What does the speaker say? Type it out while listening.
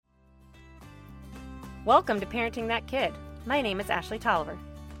Welcome to Parenting That Kid. My name is Ashley Tolliver.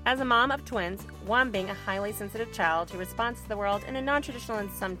 As a mom of twins, one being a highly sensitive child who responds to the world in a non-traditional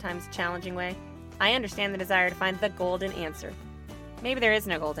and sometimes challenging way, I understand the desire to find the golden answer. Maybe there is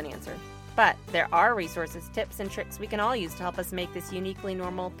no golden answer, but there are resources, tips, and tricks we can all use to help us make this uniquely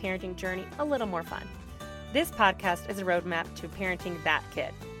normal parenting journey a little more fun. This podcast is a roadmap to parenting that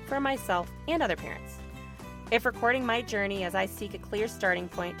kid for myself and other parents. If recording my journey as I seek a clear starting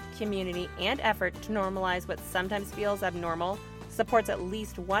point, community, and effort to normalize what sometimes feels abnormal supports at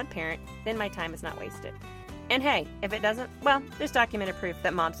least one parent, then my time is not wasted. And hey, if it doesn't, well, there's documented proof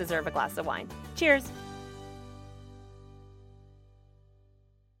that moms deserve a glass of wine. Cheers!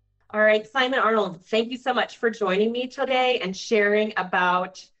 All right, Simon Arnold, thank you so much for joining me today and sharing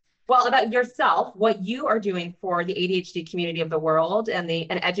about yourself, what you are doing for the ADHD community of the world and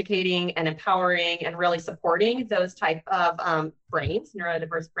educating and empowering and really supporting those type of brains,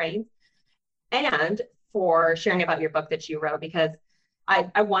 neurodiverse brains, and for sharing about your book that you wrote, because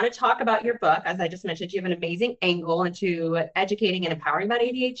I want to talk about your book. As I just mentioned, you have an amazing angle into educating and empowering about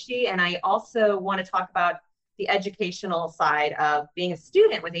ADHD. And I also want to talk about the educational side of being a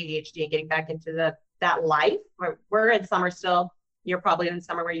student with ADHD and getting back into that life. We're in summer still. You're probably in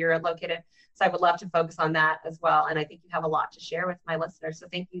summer where you're located. So I would love to focus on that as well. And I think you have a lot to share with my listeners. So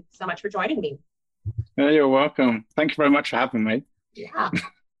thank you so much for joining me. You're welcome. Thank you very much for having me. Yeah.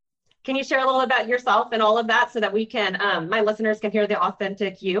 Can you share a little about yourself and all of that so that we can, my listeners can hear the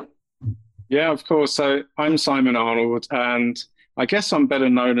authentic you? Yeah, of course. So I'm Simon Arnold, and I guess I'm better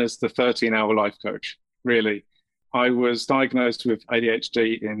known as the 13-hour life coach, really. I was diagnosed with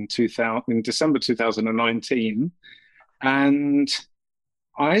ADHD in December 2019. And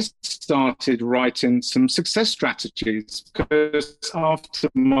I started writing some success strategies because after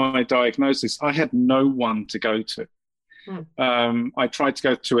my diagnosis, I had no one to go to. I tried to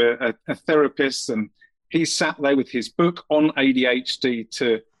go to a therapist, and he sat there with his book on ADHD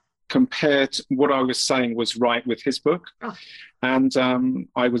to compare to what I was saying was right with his book. Oh. And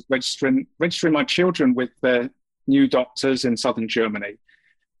I was registering my children with their new doctors in southern Germany.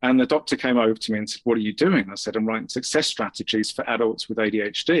 And the doctor came over to me and said, "What are you doing?" I said, "I'm writing success strategies for adults with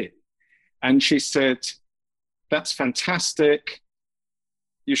ADHD." And she said, "That's fantastic.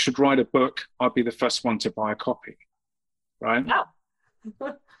 You should write a book. I'll be the first one to buy a copy." Right? Wow.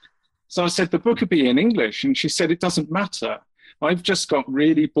 So I said, "The book would be in English." And she said, "It doesn't matter. I've just got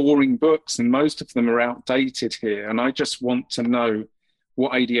really boring books and most of them are outdated here. And I just want to know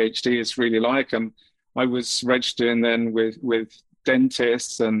what ADHD is really like." And I was registering then with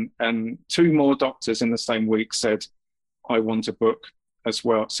dentists, and two more doctors in the same week said, "I want a book as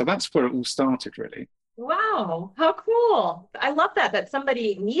well." So that's where it all started, really. Wow, how cool. I love that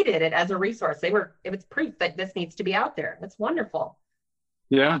somebody needed it as a resource. It was proof that this needs to be out there. That's wonderful.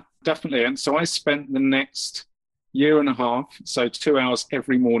 Yeah, definitely. And so I spent the next year and a half, so 2 hours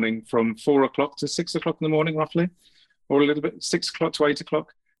every morning from 4 o'clock to 6 o'clock in the morning, roughly, or a little bit, 6 o'clock to 8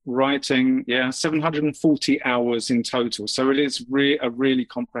 o'clock. Writing, 740 hours in total. So it is a really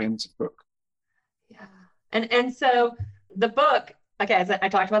comprehensive book. Yeah. And so the book, okay, as I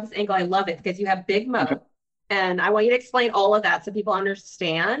talked about this angle, I love it because you have Big Mo. Okay. And I want you to explain all of that so people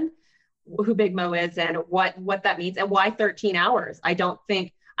understand who Big Mo is and what that means and why 13 hours. I know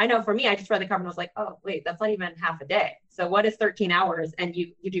for me, I just read the cover and I was like, oh, wait, that's not even half a day. So what is 13 hours? And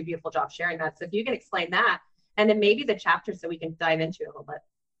you do a beautiful job sharing that. So if you can explain that, and then maybe the chapter so we can dive into it a little bit.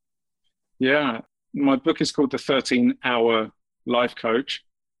 Yeah, my book is called The 13-Hour Life Coach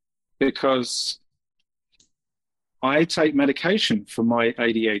because I take medication for my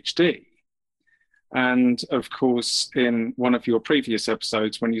ADHD. And of course, in one of your previous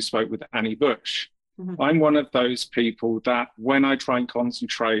episodes, when you spoke with Annie Bush, I'm one of those people that when I try and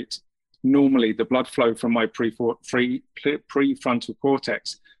concentrate, normally the blood flow from my prefrontal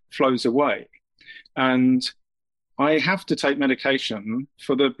cortex flows away. And I have to take medication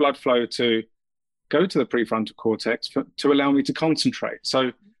for the blood flow to go to the prefrontal cortex to allow me to concentrate.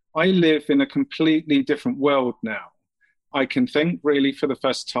 So I live in a completely different world now. I can think really for the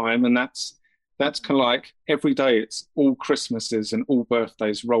first time, and that's kind of like every day it's all Christmases and all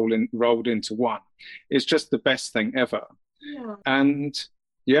birthdays rolled into one. It's just the best thing ever. Yeah. And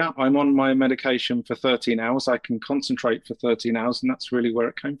I'm on my medication for 13 hours. I can concentrate for 13 hours, and that's really where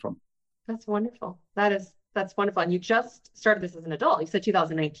it came from. That's wonderful. That's wonderful. And you just started this as an adult. You said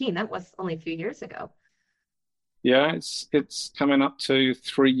 2019. That was only a few years ago. Yeah, it's coming up to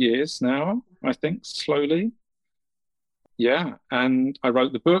 3 years now, I think, slowly. Yeah, and I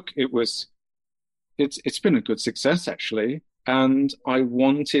wrote the book. It's been a good success, actually. And I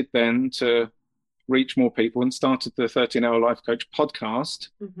wanted then to reach more people and started the 13-Hour Life Coach podcast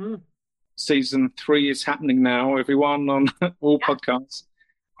Season 3 is happening now, everyone, on all Yeah. podcasts.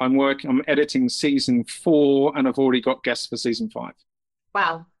 I'm editing season 4, and I've already got guests for season 5.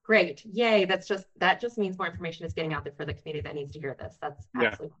 Wow, great. Yay. That just means more information is getting out there for the community that needs to hear this. That's Yeah.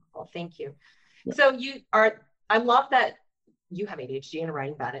 absolutely wonderful. Thank you. Yeah. So I love that you have ADHD and are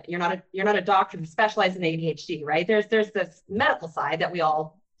writing about it. You're not a doctor who specializes in ADHD, right? There's this medical side that we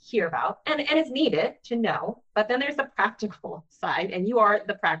all hear about and it's needed to know, but then there's the practical side, and you are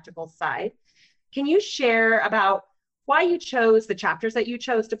the practical side. Can you share about why you chose the chapters that you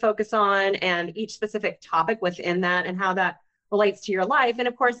chose to focus on and each specific topic within that and how that relates to your life? And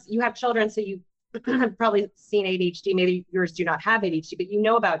of course, you have children, so you have probably seen ADHD. Maybe yours do not have ADHD, but you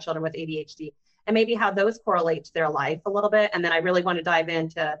know about children with ADHD and maybe how those correlate to their life a little bit. And then I really want to dive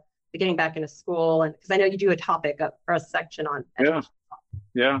into the getting back into school, and because I know you do a topic or a section on Yeah.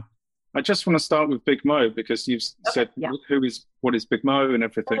 Yeah. I just want to start with Big Mo because you've said yeah. what is Big Mo and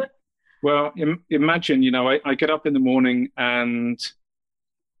everything. Well, imagine, I get up in the morning and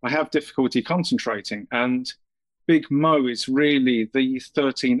I have difficulty concentrating, and Big Mo is really the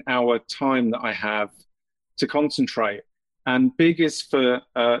 13-hour time that I have to concentrate. And big is for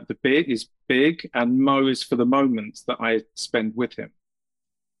the big is big, and Mo is for the moments that I spend with him.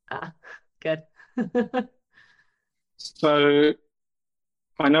 Good. So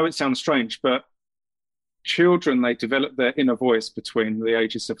I know it sounds strange, but children, they develop their inner voice between the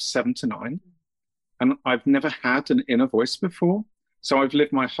ages of 7 to 9. And I've never had an inner voice before. So I've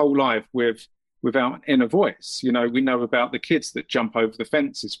lived my whole life without an inner voice. We know about the kids that jump over the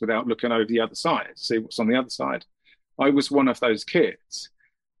fences without looking over the other side, see what's on the other side. I was one of those kids.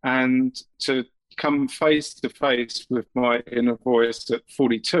 And to come face to face with my inner voice at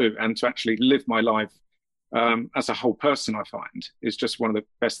 42 and to actually live my life as a whole person, I find, is just one of the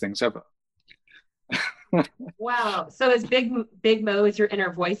best things ever. Wow. So is Big Mo is your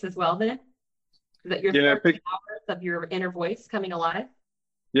inner voice as well then? Is that your 13 hours of your inner voice coming alive?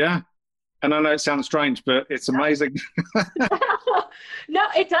 Yeah. And I know it sounds strange, but it's amazing. No,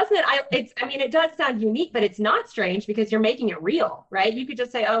 it doesn't. It does sound unique, but it's not strange because you're making it real, right? You could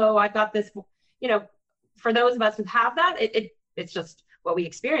just say, oh, I've got this, for those of us who have that, it's just what we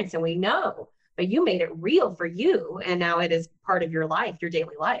experience and we know, but you made it real for you. And now it is part of your life, your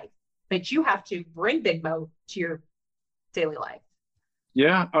daily life, but you have to bring Big Mo to your daily life.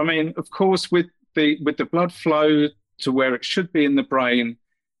 Yeah. I mean, of course, with the blood flow to where it should be in the brain,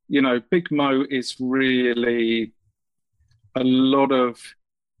 Big Mo is really a lot of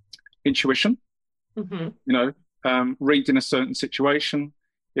intuition, reading a certain situation.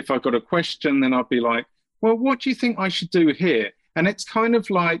 If I've got a question, then I'll be like, well, what do you think I should do here? And it's kind of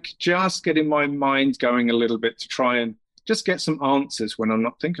like just getting my mind going a little bit to try and just get some answers when I'm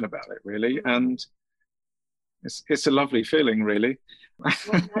not thinking about it, really. And it's a lovely feeling, really.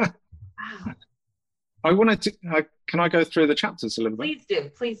 Wow. I wanted to, can I go through the chapters a little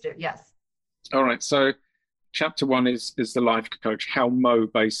bit? Please do, yes. All right, so chapter 1 is the life coach, how Mo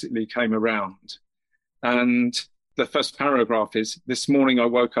basically came around. And the first paragraph is, this morning I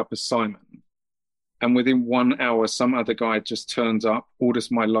woke up as Simon, and within 1 hour, some other guy just turns up,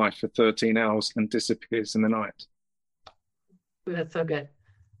 orders my life for 13 hours and disappears in the night. Ooh, that's so good.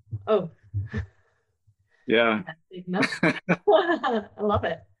 Oh. Yeah. I love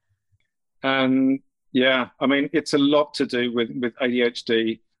it. And yeah, I mean, it's a lot to do with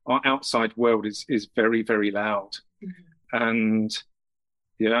ADHD. Our outside world is very, very loud. Mm-hmm. And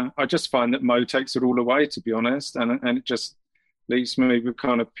yeah, I just find that Mo takes it all away, to be honest. And it just leaves me with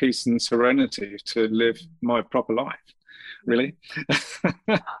kind of peace and serenity to live my proper life, really.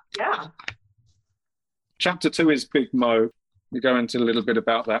 Yeah. Chapter 2 is Big Mo. We go into a little bit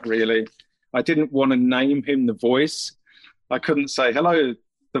about that, really. I didn't want to name him the voice. I couldn't say, hello,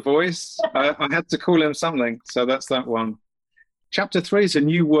 the voice. I had to call him something. So that's that one. Chapter 3 is a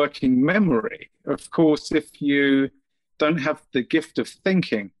new working memory. Of course, if you don't have the gift of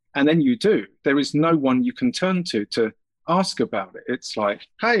thinking, and then you do, there is no one you can turn to ask about it. It's like,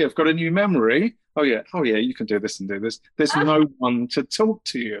 hey, I've got a new memory. Oh yeah, you can do this and do this. There's no one to talk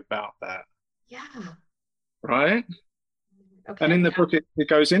to you about that. Yeah. Right? Okay. And in the book, it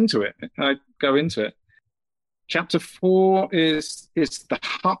goes into it. I go into it. Chapter 4 is the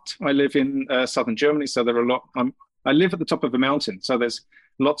hut. I live in southern Germany, so there are a lot. I live at the top of a mountain, so there's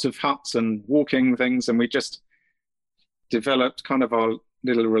lots of huts and walking things, and we just developed kind of our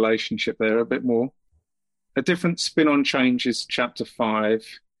little relationship there a bit more. A different spin on change is chapter 5,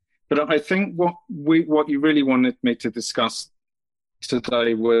 but I think what you really wanted me to discuss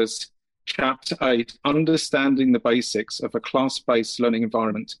today was chapter 8, understanding the basics of a class-based learning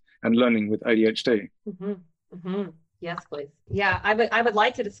environment and learning with ADHD. Mm-hmm. Mm-hmm. Yes, please. Yeah, I would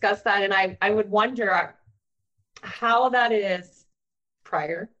like to discuss that. And I would wonder how that is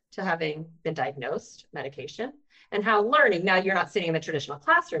prior to having been diagnosed, medication, and how learning, now you're not sitting in the traditional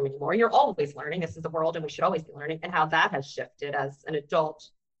classroom anymore. You're always learning. This is the world and we should always be learning, and how that has shifted as an adult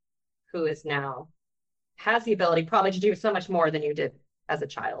who is now has the ability probably to do so much more than you did as a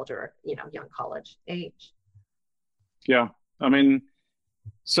child or, young college age. Yeah. I mean,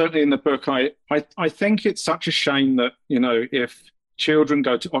 certainly in the book, I think it's such a shame that, if children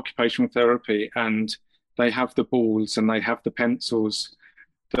go to occupational therapy and they have the balls and they have the pencils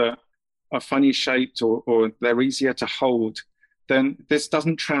that are funny shaped or they're easier to hold, then this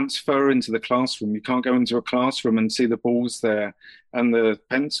doesn't transfer into the classroom. You can't go into a classroom and see the balls there and the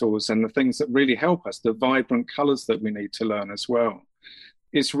pencils and the things that really help us, the vibrant colors that we need to learn as well.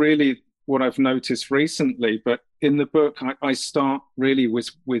 It's really what I've noticed recently, but in the book, I start really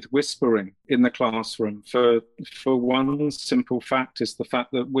with whispering in the classroom for one simple fact is the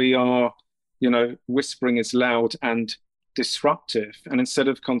fact that we are, whispering is loud and disruptive. And instead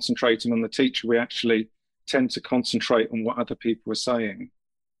of concentrating on the teacher, we actually tend to concentrate on what other people are saying.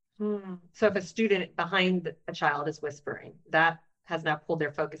 So if a student behind a child is whispering, that has now pulled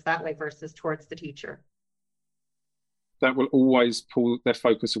their focus that way versus towards the teacher. That will always pull their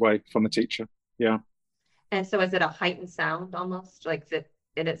focus away from the teacher. Yeah. And so is it a heightened sound almost like the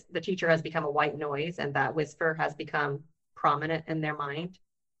teacher has become a white noise and that whisper has become prominent in their mind?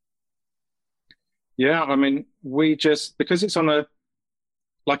 Yeah. I mean, because it's on a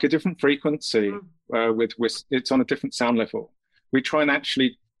different frequency it's on a different sound level. We try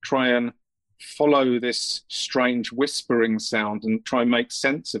and follow this strange whispering sound and try and make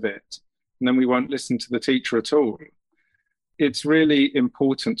sense of it. And then we won't listen to the teacher at all. It's really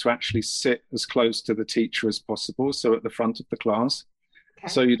important to actually sit as close to the teacher as possible, so at the front of the class,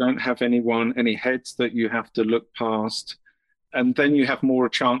 so you don't have any heads that you have to look past, and then you have more a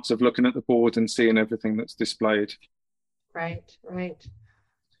chance of looking at the board and seeing everything that's displayed. Right.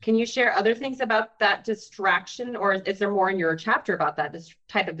 Can you share other things about that distraction, or is there more in your chapter about that this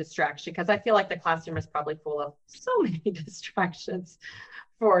type of distraction? Because I feel like the classroom is probably full of so many distractions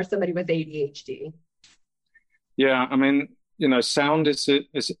for somebody with ADHD. Yeah, I mean, sound is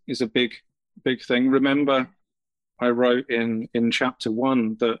a big thing. Remember, I wrote in chapter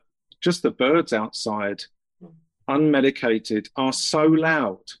 1 that just the birds outside, unmedicated, are so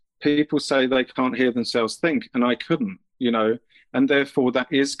loud. People say they can't hear themselves think, and I couldn't, and therefore that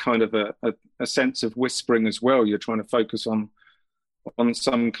is kind of a sense of whispering as well. You're trying to focus on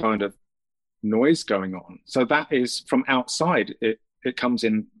some kind of noise going on. So that is from outside. It comes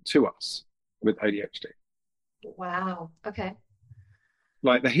in to us with ADHD. Wow. Okay.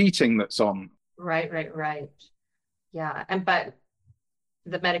 Like the heating that's on. Right. Yeah. But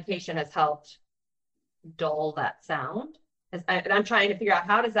the medication has helped dull that sound. And I'm trying to figure out,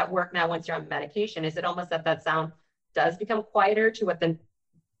 how does that work now once you're on medication? Is it almost that sound does become quieter to what the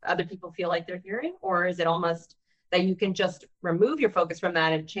other people feel like they're hearing? Or is it almost that you can just remove your focus from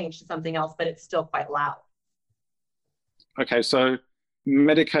that and change to something else, but it's still quite loud? Okay. So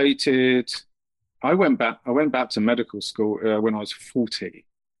medicated, I went back to medical school when I was 40.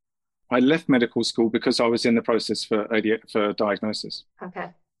 I left medical school because I was in the process for diagnosis.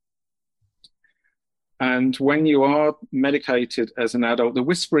 Okay. And when you are medicated as an adult, the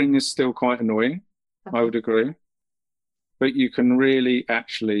whispering is still quite annoying, okay. I would agree. But you can really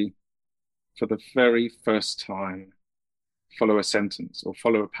actually, for the very first time, follow a sentence or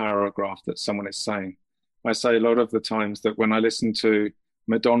follow a paragraph that someone is saying. I say a lot of the times that when I listen to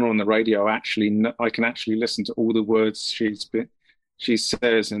Madonna on the radio, I can actually listen to all the words she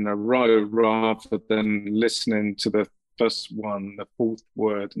says in a row rather than listening to the first one, the fourth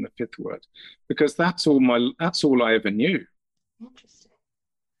word, and the fifth word, because that's all I ever knew. Interesting.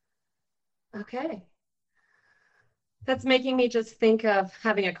 Okay. That's making me just think of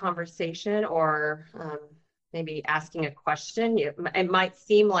having a conversation or maybe asking a question. It might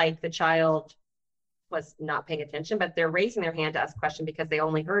seem like the child was not paying attention, but they're raising their hand to ask a question because they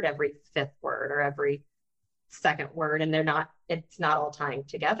only heard every fifth word or every second word, and it's not all tying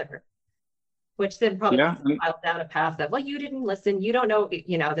together, which then probably files down a path of, well, you didn't listen, you don't know,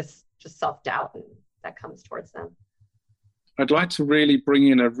 this just self-doubt that comes towards them. I'd like to really bring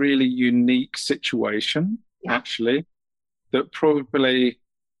in a really unique situation, actually, that probably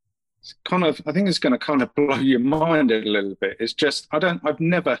I think it's going to kind of blow your mind a little bit. It's just, I've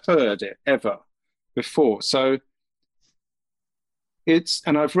never heard it ever before. So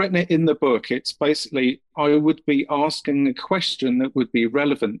and I've written it in the book. It's basically, I would be asking a question that would be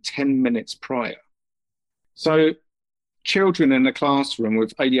relevant 10 minutes prior. So children in the classroom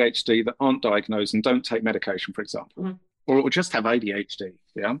with ADHD that aren't diagnosed and don't take medication, for example, Mhm. or just have ADHD.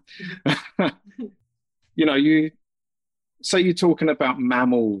 Yeah. Mhm. You know, you say you're talking about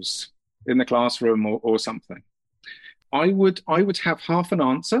mammals in the classroom or something. I would have half an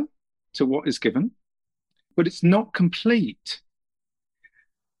answer to what is given, but it's not complete.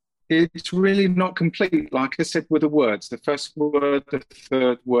 It's really not complete. Like I said, with the words, the first word, the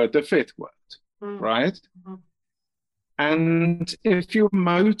third word, the fifth word, Mhm. right? Mhm. And if you're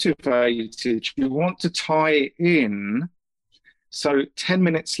motivated, you want to tie it in. So 10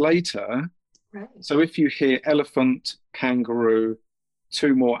 minutes later, Right. so if you hear elephant, kangaroo,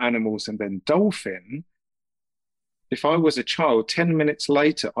 two more animals, and then dolphin, if I was a child, 10 minutes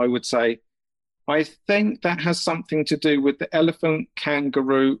later, I would say, I think that has something to do with the elephant,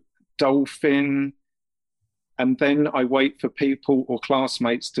 kangaroo, dolphin, and then I wait for people or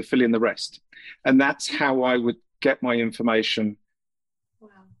classmates to fill in the rest. And that's how I would get my information Wow.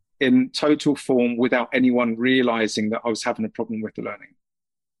 in total form without anyone realizing that I was having a problem with the learning.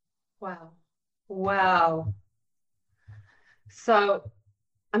 Wow. Wow. So,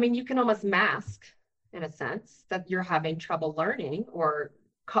 I mean, you can almost mask, in a sense, that you're having trouble learning or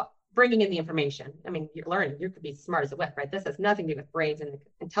bringing in the information. I mean, you're learning, you could be smart as a whip, right? This has nothing to do with brains and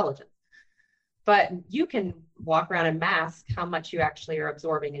intelligence. But you can walk around and mask how much you actually are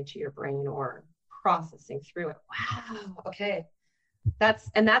absorbing into your brain or processing through it. Wow. Okay. That's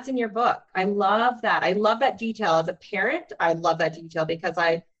in your book. I love that. I love that detail. As a parent, I love that detail because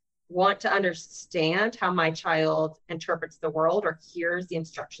I want to understand how my child interprets the world or hears the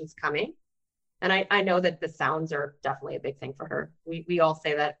instructions coming. And I know that the sounds are definitely a big thing for her. We all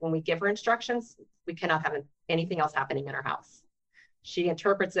say that when we give her instructions, we cannot have anything else happening in our house. She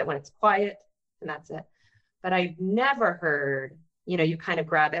interprets it when it's quiet, and that's it. But I've never heard, you kind of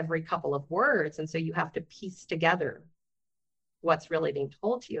grab every couple of words. And so you have to piece together what's really being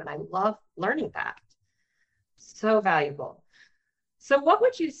told to you. And I love learning that. So valuable. So, what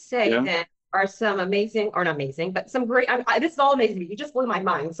would you say Yeah. then are some amazing, or not amazing, but some great? This is all amazing to me. You just blew my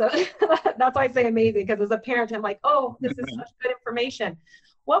mind. So that's why I say amazing, because as a parent, I'm like, oh, this is such good information.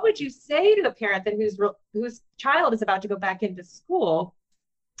 What would you say to the parent then whose child is about to go back into school,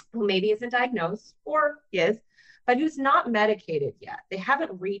 who maybe isn't diagnosed or is, but who's not medicated yet? They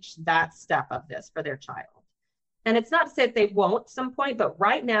haven't reached that step of this for their child. And it's not to say that they won't at some point, but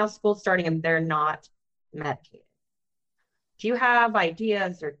right now school's starting and they're not medicated. Do you have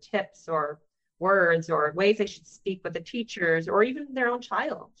ideas or tips or words or ways they should speak with the teachers or even their own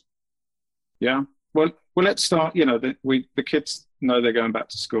child? Yeah. Well, let's start. You know, the kids know they're going back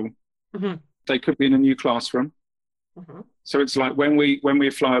to school. Mm-hmm. They could be in a new classroom. Mm-hmm. So it's like when we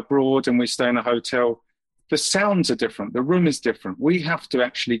fly abroad and we stay in a hotel, the sounds are different. The room is different. We have to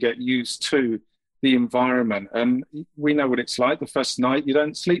actually get used to the environment, and we know what it's like. The first night you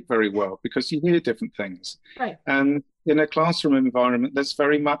don't sleep very well because you hear different things. Right. And in a classroom environment, there's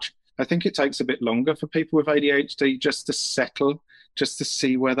very much. I think it takes a bit longer for people with ADHD just to settle, just to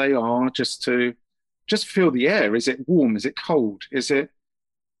see where they are, just feel the air. Is it warm? Is it cold? Is it,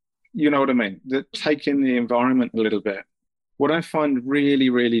 you know what I mean? That take in the environment a little bit. What I find really,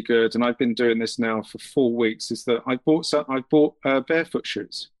 really good, and I've been doing this now for 4 weeks, is that I bought barefoot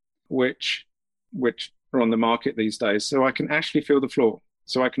shoes, which are on the market these days, so I can actually feel the floor,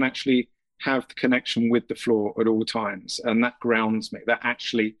 so I can actually have the connection with the floor at all times, and that grounds me. That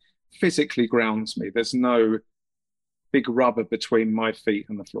actually physically grounds me. There's no big rubber between my feet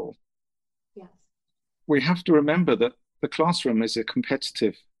and the floor. Yes. We have to remember that the classroom is a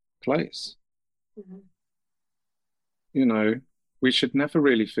competitive place. Mm-hmm. You know, we should never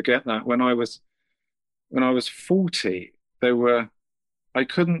really forget that. When I was 40, I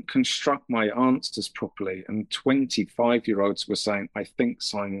couldn't construct my answers properly, and 25-year-olds were saying, I think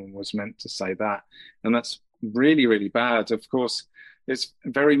Simon was meant to say that. And that's really, really bad. Of course, it's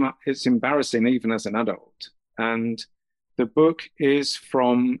embarrassing even as an adult. And the book is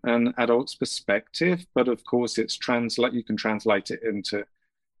from an adult's perspective, but of course you can translate it into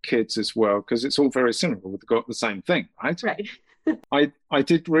kids as well, because it's all very similar. We've got the same thing, right? Right. I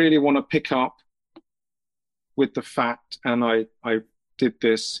did really want to pick up with the fact, and I did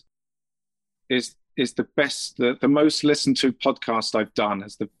this, is the most listened to podcast I've done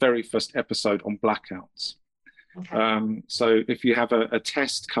is the very first episode on blackouts. Okay. So if you have a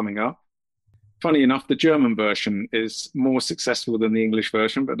test coming up, funny enough, the German version is more successful than the English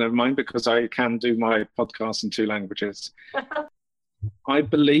version, but never mind, because I can do my podcast in two languages. I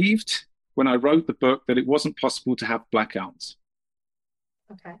believed when I wrote the book that it wasn't possible to have blackouts.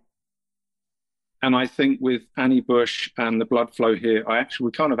 Okay. And I think with Annie Bush and the blood flow here,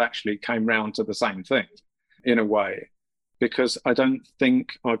 we kind of actually came round to the same thing in a way. because I don't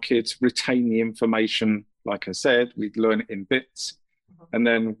think our kids retain the information. Like I said, we learn it in bits. Mhm. And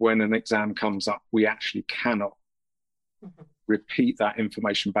then when an exam comes up, we actually cannot Mhm. repeat that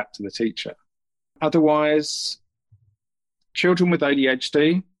information back to the teacher. Otherwise, children with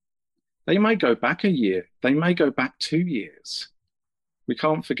ADHD, they may go back a year, they may go back 2 years. We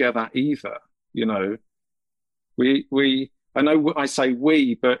can't forget that either. You know, I know I say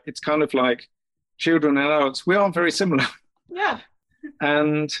we, but it's kind of like children and adults, we are very similar. Yeah.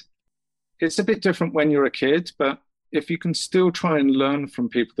 And it's a bit different when you're a kid, but if you can still try and learn from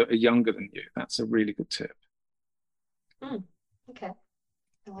people that are younger than you, that's a really good tip. Mm, okay.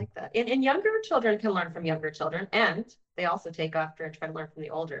 I like that. And younger children can learn from younger children, and they also take after and try to learn from the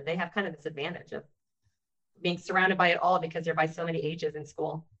older. They have kind of this advantage of being surrounded by it all because they're by so many ages in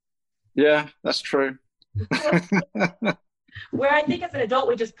school. Yeah, that's true. Where I think as an adult,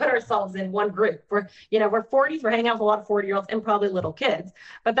 we just put ourselves in one group. We're 40s, we're hanging out with a lot of 40-year-olds and probably little kids,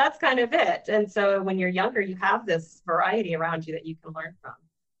 but that's kind of it. And so when you're younger, you have this variety around you that you can learn from.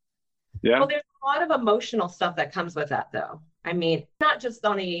 Yeah. Well, there's a lot of emotional stuff that comes with that, though. I mean, not just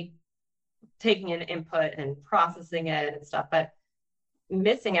only taking in input and processing it and stuff, but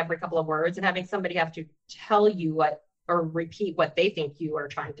missing every couple of words and having somebody have to tell you what or repeat what they think you are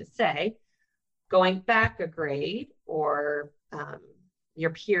trying to say, going back a grade, or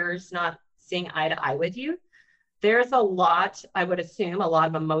your peers not seeing eye to eye with you. There's a lot, I would assume, a lot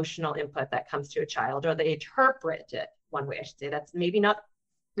of emotional input that comes to a child, or they interpret it one way, I should say. That's maybe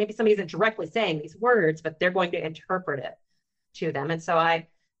somebody isn't directly saying these words, but they're going to interpret it to them. And so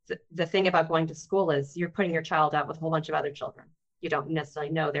the thing about going to school is you're putting your child out with a whole bunch of other children. You don't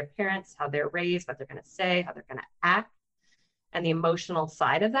necessarily know their parents, how they're raised, what they're going to say, how they're going to act. And the emotional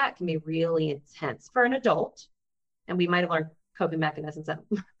side of that can be really intense for an adult. And we might have learned coping mechanisms that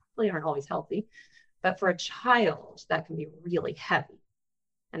really aren't always healthy. But for a child, that can be really heavy.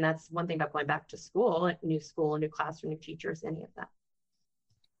 And that's one thing about going back to school, a new classroom, new teachers, any of that.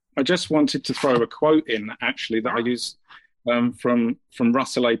 I just wanted to throw a quote in, actually, that I use from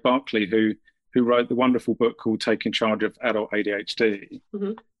Russell A. Barkley, who wrote the wonderful book called Taking Charge of Adult ADHD.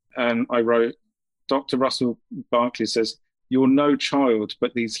 Mm-hmm. And I wrote, Dr. Russell Barkley says, "You're no child,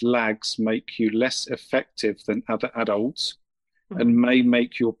 but these lags make you less effective than other adults, mm-hmm. and may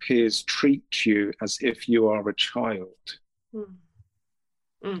make your peers treat you as if you are a child."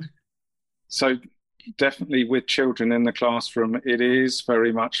 Mm-hmm. So definitely with children in the classroom, it is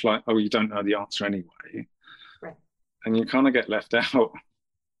very much like, oh, you don't know the answer anyway. Right. And you kind of get left out.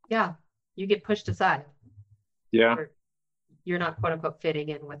 Yeah. You get pushed aside. Yeah. You're not, quote unquote, fitting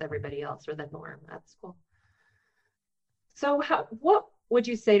in with everybody else or the norm at school. So what would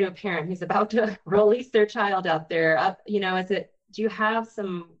you say to a parent who's about to release their child out there? Do you have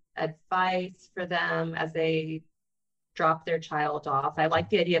some advice for them as they drop their child off? I like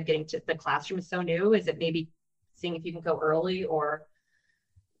the idea of getting to the classroom is so new. Is it maybe seeing if you can go early or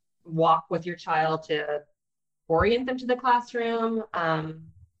walk with your child to orient them to the classroom?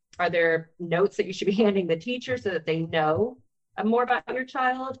 Are there notes that you should be handing the teacher so that they know more about your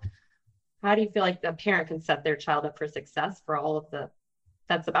child? How do you feel like the parent can set their child up for success for all of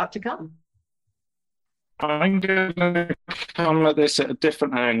that's about to come? I'm going to come at this at a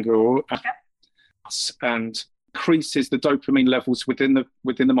different angle. Okay. And increases the dopamine levels within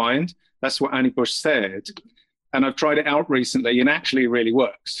the mind. That's what Annie Bush said. And I've tried it out recently and actually it really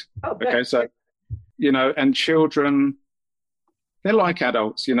works. Oh, good. Okay, so, and children, they're like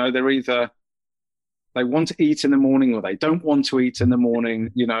adults, they're either they want to eat in the morning or they don't want to eat in the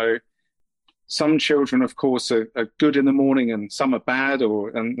morning. Some children, of course, are good in the morning and some are bad,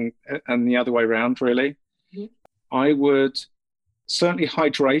 and the other way around, really. Mm-hmm. I would certainly,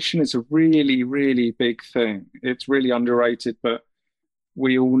 hydration is a really, really big thing. It's really underrated, but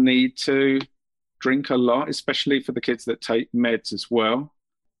we all need to drink a lot, especially for the kids that take meds as well.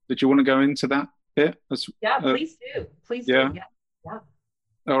 Did you want to go into that bit? Yeah, please do. Please do. Yeah.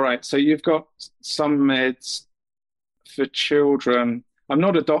 All right. So you've got some meds for children. I'm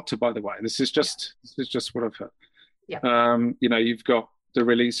not a doctor, by the way. This is just what I've heard. Yeah. You've got the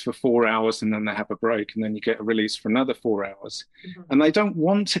release for 4 hours and then they have a break and then you get a release for another 4 hours. Mm-hmm. And they don't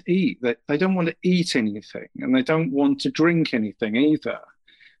want to eat. They don't want to eat anything and they don't want to drink anything either.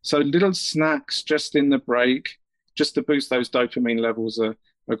 So little snacks just in the break, just to boost those dopamine levels are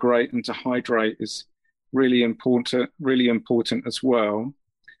great. And to hydrate is really important as well.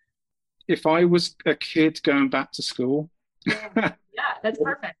 If I was a kid going back to school. Yeah, that's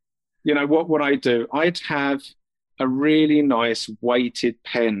perfect. What would I do? I'd have a really nice weighted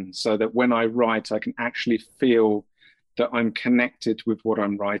pen so that when I write, I can actually feel that I'm connected with what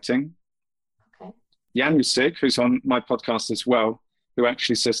I'm writing. Okay. Jan Usik, who's on my podcast as well, who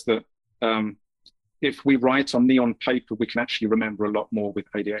actually says that if we write on neon paper, we can actually remember a lot more with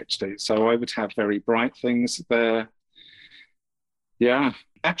ADHD. So I would have very bright things there. Yeah,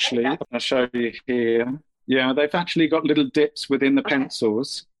 actually, I'll show you here. Yeah, they've actually got little dips within the Okay.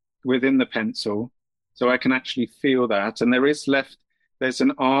 pencils, within the pencil. So I can actually feel that. And there's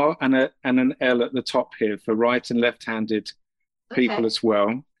an R and an L at the top here for right and left-handed people Okay. as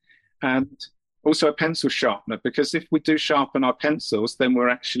well. And also a pencil sharpener, because if we do sharpen our pencils, then we're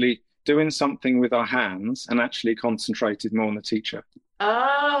actually doing something with our hands and actually concentrated more on the teacher.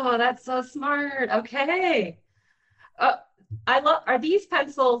 Oh, that's so smart. Okay. Uh, I love, are these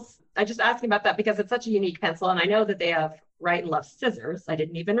pencils? I just asking about that because it's such a unique pencil, and I know that they have right and left scissors. I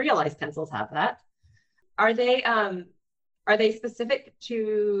didn't even realize pencils have that. Are they are they specific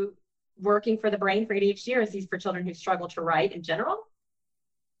to working for the brain for ADHD, or is these for children who struggle to write in general?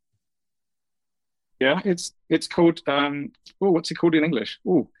 Yeah, it's called what's it called in English?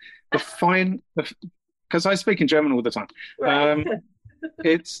 Oh, the fine because I speak in German all the time. Right. Um,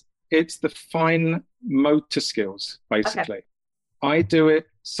 it's the fine motor skills, Okay. basically. I do it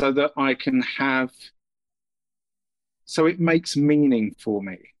so that I can have so it makes meaning for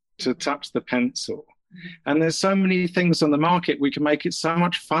me to Mhm. touch the pencil. And there's so many things on the market, we can make it so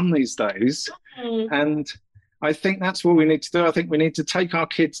much fun these days. Mhm. And I think that's what we need to do. I think we need to take our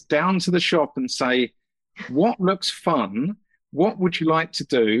kids down to the shop and say, what looks fun? What would you like to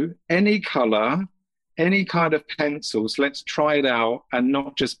do? Any color, any kind of pencils. Let's try it out and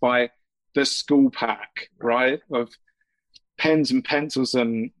not just buy the school pack, right? Of pens and pencils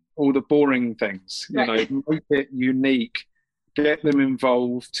and all the boring things. You know, Right. make it unique, get them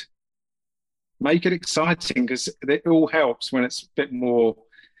involved, make it exciting because it all helps when it's a bit more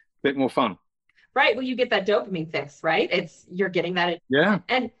fun. Right. Well, you get that dopamine fix, right? It's you're getting that. Yeah.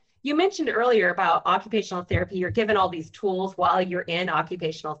 And you mentioned earlier about occupational therapy. You're given all these tools while you're in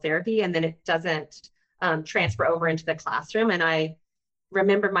occupational therapy, and then it doesn't transfer over into the classroom. And I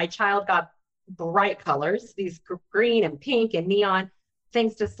remember my child got bright colors, these green and pink and neon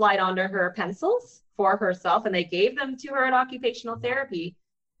things to slide onto her pencils for herself, and they gave them to her at occupational therapy.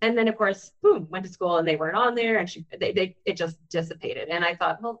 And then, of course, boom, went to school and they weren't on there, and they it just dissipated. And I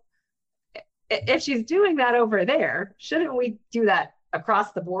thought, well, if she's doing that over there, shouldn't we do that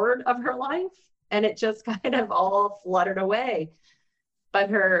across the board of her life? And it just kind of all fluttered away. But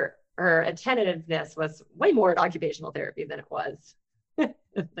her attentiveness was way more at occupational therapy than it was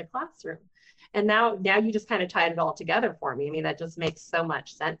the classroom. And now you just kind of tied it all together for me. I mean, that just makes so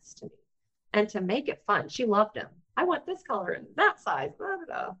much sense to me. And to make it fun, she loved them. I want this color and that size. Blah,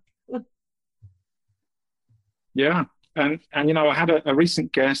 blah, blah. Yeah. And you know, I had a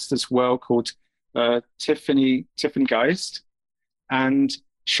recent guest as well called Tiffany Geist, and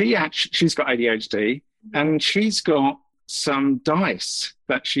she's got ADHD, and she's got some dice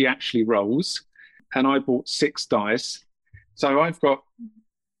that she actually rolls, and I bought six dice, so I've got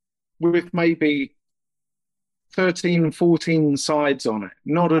with maybe 13, 14 sides on it,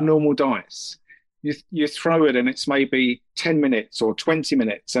 not a normal dice. You throw it and it's maybe 10 minutes or 20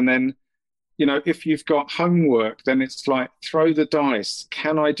 minutes, and then you know, if you've got homework, then it's like throw the dice.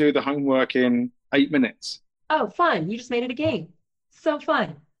 Can I do the homework in 8 minutes? Oh, fun. You just made it a game. So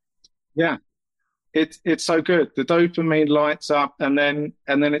fun. Yeah, it's so good. The dopamine lights up, and then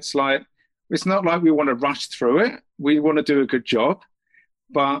it's like it's not like we want to rush through it. We want to do a good job,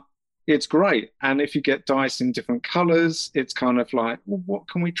 but it's great. And if you get dice in different colors, it's kind of like, well, what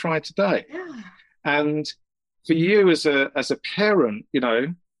can we try today? Yeah. And for you as a parent, you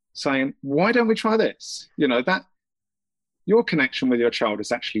know, saying, why don't we try this? You know, that your connection with your child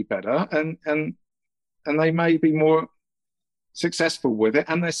is actually better, and they may be more successful with it,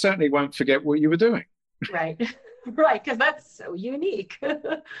 and they certainly won't forget what you were doing. Right. Right. Because that's so unique.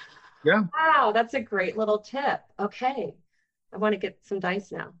 Yeah. Wow. That's a great little tip. Okay. I want to get some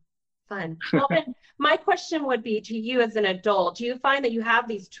dice now. Fun. Well, then my question would be to you as an adult, do you find that you have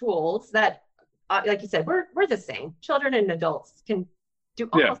these tools that, like you said, we're the same. Children and adults can do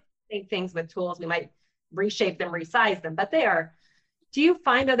Yeah. almost the same things with tools. We might reshape them, resize them, but they are. Do you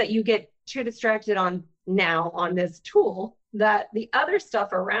find though that you get too distracted on now on this tool that the other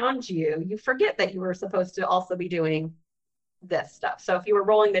stuff around you, you forget that you were supposed to also be doing this stuff? So if you were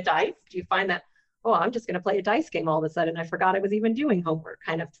rolling the dice, do you find that, oh, I'm just going to play a dice game all of a sudden? I forgot I was even doing homework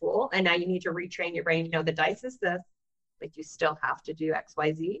kind of tool. And now you need to retrain your brain. You know, the dice is this, but you still have to do X,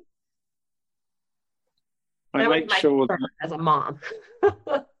 Y, Z. I That would be make my sure concern that as a mom.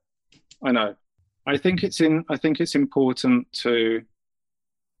 I know. I think it's important to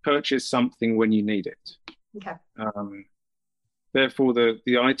purchase something when you need it. Okay. Um, Therefore,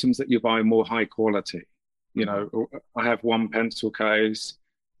 the items that you buy are more high quality. You Mhm. know, I have one pencil case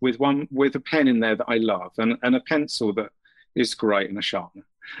with a pen in there that I love, and a pencil that is great, and a sharpener.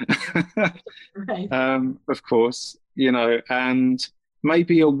 Right. Of course, you know, and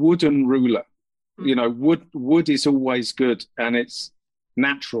maybe a wooden ruler. You Mhm. know, wood is always good, and it's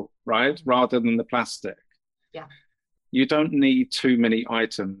natural, right? Rather than the plastic. Yeah. You don't need too many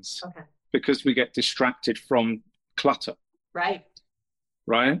items Okay. because we get distracted from clutter, Right.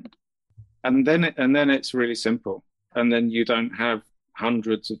 right? And then it's really simple. And then you don't have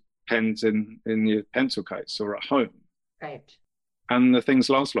hundreds of pens in your pencil case or at home, Right. and the things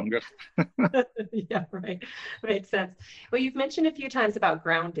last longer. Yeah, right. Makes sense. Well, you've mentioned a few times about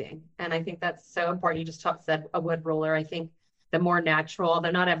grounding, and I think that's so important. You just said a wood roller. I think the more natural, though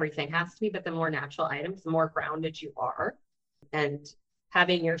not everything has to be, but the more natural items, the more grounded you are. And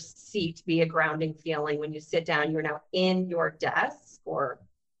having your seat be a grounding feeling when you sit down, you're now in your desk. Or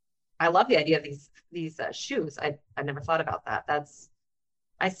I love the idea of these shoes. I never thought about that.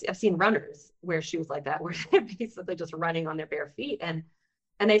 I've seen runners wear shoes like that, where they're basically just running on their bare feet. And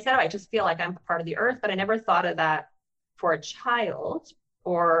they said, oh, I just feel like I'm part of the earth, but I never thought of that for a child,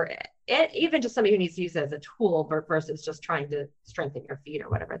 or even just somebody who needs to use it as a tool versus just trying to strengthen your feet or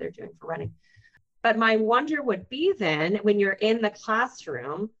whatever they're doing for running. But my wonder would be then when you're in the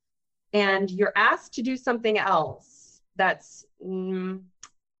classroom and you're asked to do something else that's, how do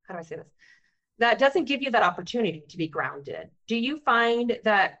I say this? That doesn't give you that opportunity to be grounded. Do you find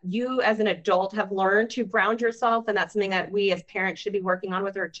that you as an adult have learned to ground yourself? And that's something that we as parents should be working on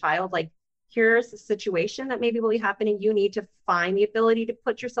with our child. Like, here's a situation that maybe will be happening. You need to find the ability to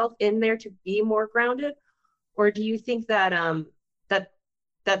put yourself in there to be more grounded. Or do you think that that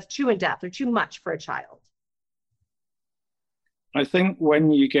that's too in depth or too much for a child? I think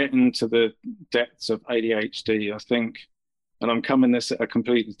when you get into the depths of ADHD, I think, and I'm coming this at a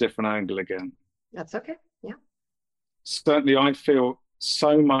completely different angle again. That's okay. Yeah. Certainly, I feel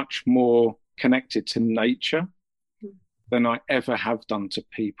so much more connected to nature than I ever have done to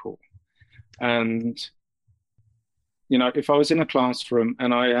people. And, you know, if I was in a classroom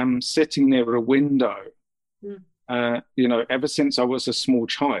and I am sitting near a window, Mm. you know, ever since I was a small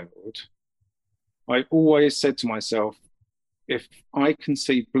child, I always said to myself, if I can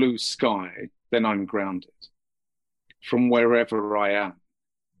see blue sky, then I'm grounded from wherever I am.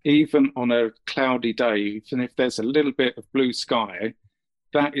 Even on a cloudy day, even if there's a little bit of blue sky,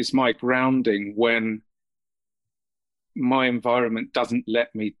 that is my grounding when my environment doesn't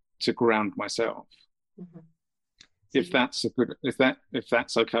let me to ground myself. Mm-hmm. So If that's a good, if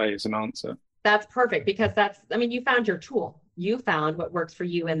that's okay as an answer. that's perfect because that's, I mean, you found your tool. You found what works for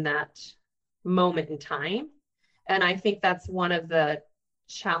you in that moment in time. And I think that's one of the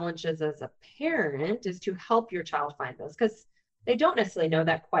challenges as a parent is to help your child find those because they don't necessarily know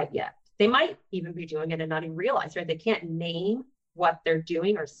that quite yet. They might even be doing it and not even realize, right? They can't name what they're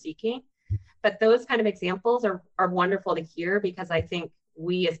doing or seeking. But those kind of examples are wonderful to hear because I think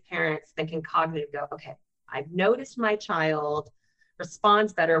we as parents then can cognitively go, okay, I've noticed my child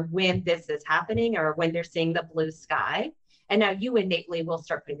responds better when this is happening or when they're seeing the blue sky. And now you innately will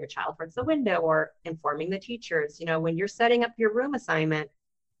start putting your child towards the window or informing the teachers. You know, when you're setting up your room assignment,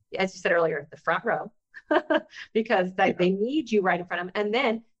 as you said earlier, the front row, because Yeah. they need you right in front of them. And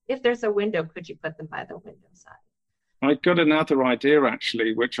then if there's a window, could you put them by the window side? I got another idea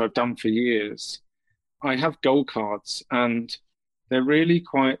actually, which I've done for years. I have goal cards and they're really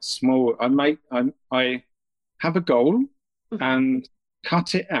quite small. I have a goal and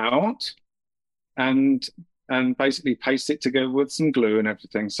cut it out and and basically paste it together with some glue and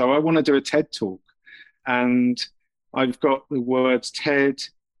everything. So I want to do a TED talk, and I've got the words TED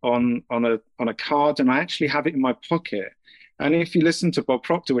on a card, and I actually have it in my pocket. And if you listen to Bob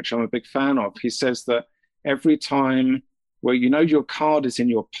Proctor, which I'm a big fan of, he says that every time where you know your card is in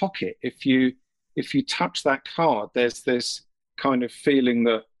your pocket, if you touch that card, there's this kind of feeling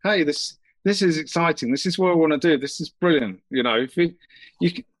that hey, this is exciting. This is what I want to do. This is brilliant. You know, if you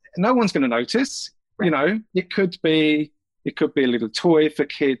no one's going to notice. You Right. know, it could be a little toy for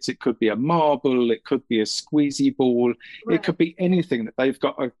kids. It could be a marble. It could be a squeezy ball. It Right. could be anything that they've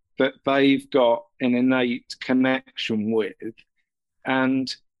got an innate connection with,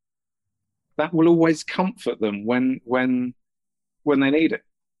 and that will always comfort them when they need it.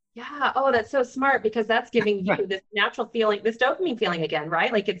 Yeah. Oh, that's so smart because that's giving you this natural feeling, this dopamine feeling again,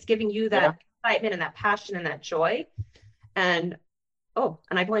 right? Like it's giving you Yeah, that excitement and that passion and that joy. And oh,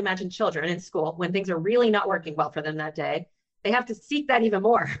 and I can only imagine children in school when things are really not working well for them that day, they have to seek that even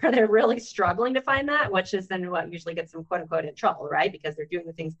more. They're really struggling to find that, which is then what usually gets them quote unquote in trouble, right? Because they're doing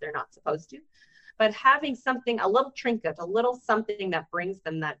the things they're not supposed to. but having something, a little trinket, a little something that brings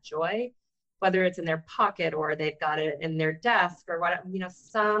them that joy, whether it's in their pocket or they've got it in their desk or whatever,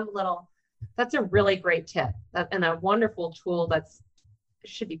 some little, that's a really great tip and a wonderful tool that's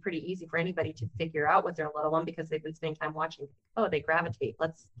should be pretty easy for anybody to figure out with their little one because they've been spending time watching. Oh, they gravitate.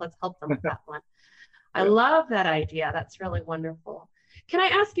 Let's help them with that one. I love that idea. That's really wonderful. Can I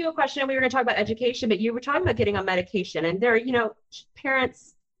ask you a question? We were going to talk about education, but you were talking about getting on medication, and there,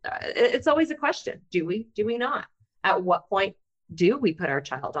 parents. It's always a question: do we? Do we not? At what point do we put our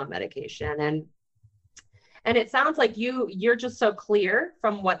child on medication? And it sounds like you're just so clear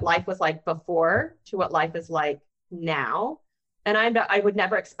from what life was like before to what life is like now. And I would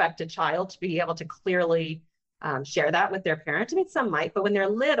never expect a child to be able to clearly share that with their parent. I mean, some might, but when they're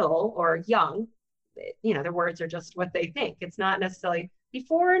little or young, their words are just what they think. It's not necessarily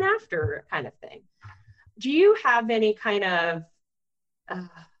before and after kind of thing. Do you have any kind of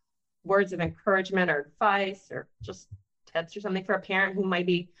words of encouragement or advice or just tips or something for a parent who might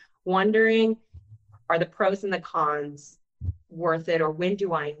be wondering, are the pros and the cons worth it? Or when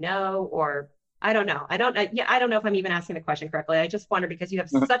do I know? Or I don't know. I don't know if I'm even asking the question correctly. I just wonder because you have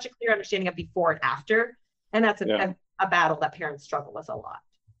such a clear understanding of before and after. And that's a battle that parents struggle with a lot.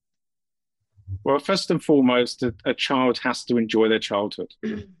 Well, first and foremost, a child has to enjoy their childhood,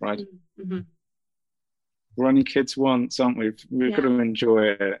 right? Mm-hmm. We're only kids once, aren't we? We've got to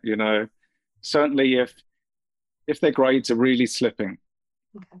enjoy it, Certainly if their grades are really slipping,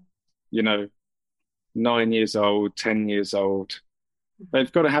 9 years old, 10 years old,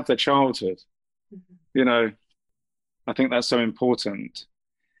 they've got to have their childhood. I think that's so important.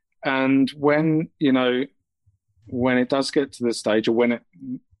 And when it does get to the stage, or when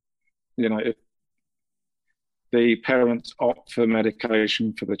if the parents opt for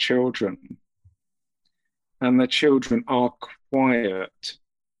medication for the children and the children are quiet,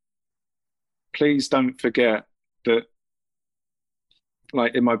 please don't forget that,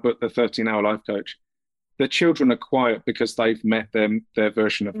 like in my book, The 13-Hour Life Coach, the children are quiet because they've met their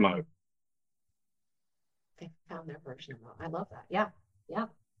version of Mo. They found their version of Mo. I love that. Yeah. Yeah.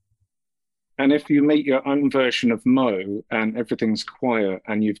 And if you meet your own version of Mo and everything's quiet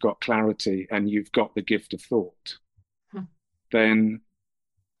and you've got clarity and you've got the gift of thought, then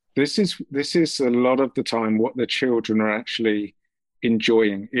this is a lot of the time what the children are actually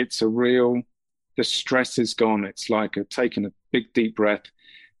enjoying. It's the stress is gone. It's like taking a big, deep breath.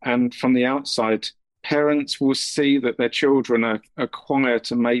 And from the outside, parents will see that their children are quiet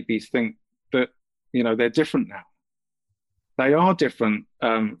and maybe think that, they're different now. They are different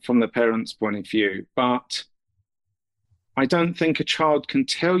from the parents' point of view, but I don't think a child can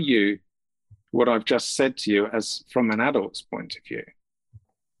tell you what I've just said to you as from an adult's point of view.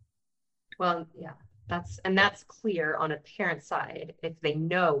 Well, yeah, that's clear on a parent's side if they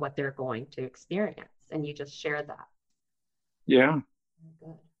know what they're going to experience, and you just share that. Yeah.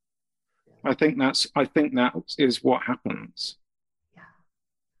 Good. I think that is what happens. Yeah.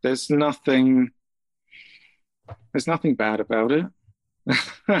 There's nothing bad about it.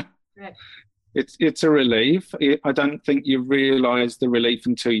 Right. It's a relief. I don't think you realize the relief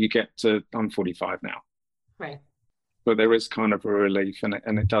until you get to, I'm 45 now. Right. But there is kind of a relief, and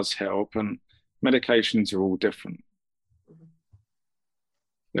it does help. And medications are all different. Mm-hmm.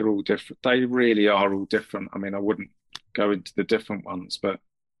 They're all different. They really are all different. I mean, I wouldn't go into the different ones, but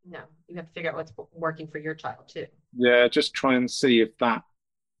no, you have to figure out what's working for your child too. Yeah, just try and see if that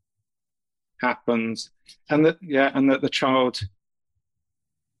happens, and that the child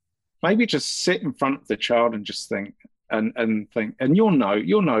maybe just sit in front of the child and just think and think, and you'll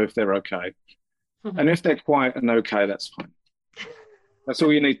know if they're okay. Mm-hmm. And if they're quiet and okay, that's fine. That's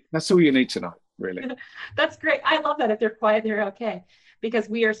all you need to know, really. That's great. I love that. If they're quiet, they're okay, because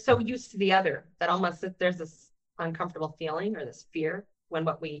we are so used to the other that almost there's this uncomfortable feeling or this fear when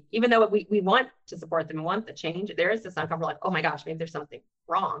even though we want to support them and want the change, there is this uncomfortable, like, oh my gosh, maybe there's something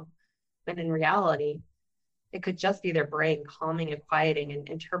wrong. But in reality, it could just be their brain calming and quieting and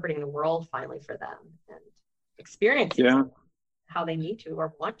interpreting the world finally for them and experiencing how they need to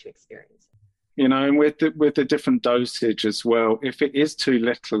or want to experience it. And with the different dosage as well, if it is too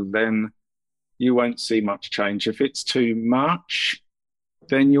little, then you won't see much change. If it's too much,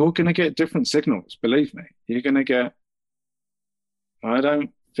 then you're going to get different signals. Believe me, you're going to get, I don't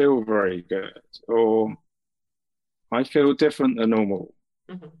feel very good, or I feel different than normal.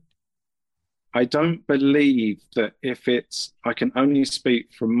 Mm-hmm. I don't believe that I can only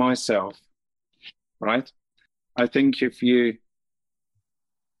speak for myself, right? I think if you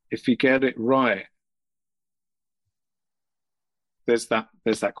get it right, there's that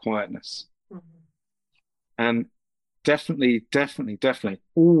quietness. Mm-hmm. And definitely, definitely, definitely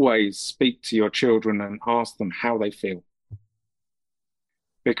always speak to your children and ask them how they feel.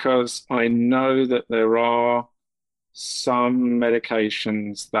 Because I know that there are some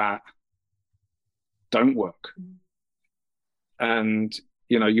medications that don't work. And,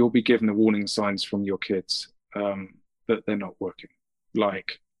 you'll be given the warning signs from your kids that they're not working.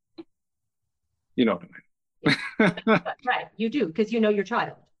 Like, you know what Yeah. I mean? Right. You do, because you know your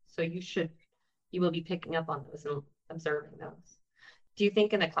child. So you will be picking up on those and observing those. Do you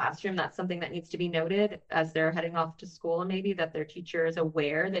think in the classroom that's something that needs to be noted as they're heading off to school, maybe that their teacher is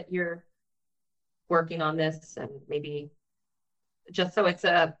aware that you're working on this, and maybe just so it's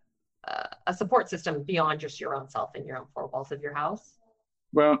a support system beyond just your own self and your own four walls of your house?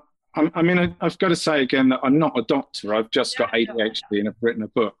 Well, I mean, I've got to say again that I'm not a doctor. I've just got ADHD and I've written a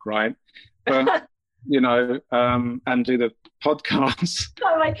book, right? But, and do the podcast So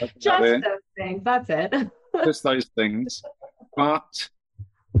like about just it, those things. That's it. just those things. But,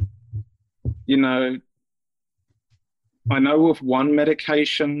 you know, I know of one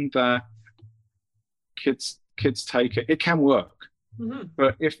medication that kids take it. It can work. Mhm.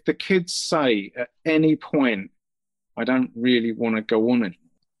 But if the kids say at any point, I don't really want to go on it,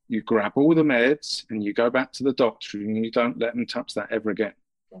 you grab all the meds and you go back to the doctor and you don't let them touch that ever again.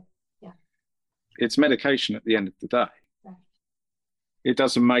 Yeah. It's medication at the end of the day. Right. It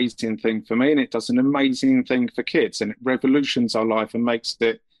does an amazing thing for me and it does an amazing thing for kids, and it revolutions our life and makes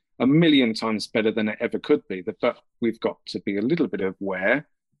it a million times better than it ever could be. But we've got to be a little bit aware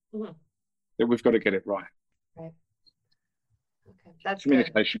that we've got to get it right. Right. Okay. That's good.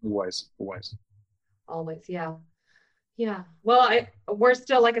 Communication always, always. Always. Yeah. Yeah. Well, we're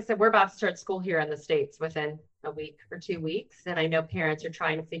still, like I said, we're about to start school here in the States within a week or 2 weeks. And I know parents are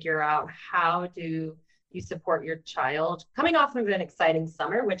trying to figure out how do you support your child coming off of an exciting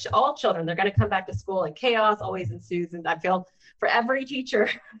summer, which all children, they're going to come back to school and chaos always ensues. And I feel for every teacher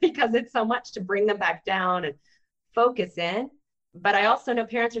because it's so much to bring them back down and focus in. But I also know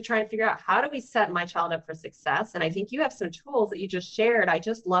parents are trying to figure out how do we set my child up for success? And I think you have some tools that you just shared. I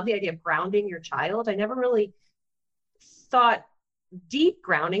just love the idea of grounding your child. I never really thought deep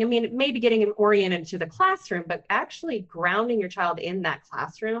grounding. I mean, maybe getting them oriented to the classroom, but actually grounding your child in that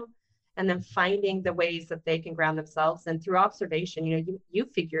classroom and then finding the ways that they can ground themselves. And through observation, you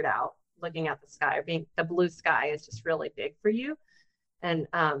figured out looking at the sky, or being the blue sky is just really big for you. And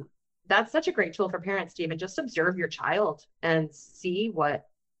that's such a great tool for parents to even just observe your child and see what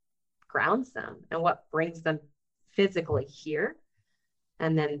grounds them and what brings them physically here,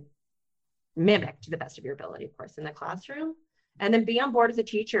 and then mimic to the best of your ability, of course, in the classroom, and then be on board as a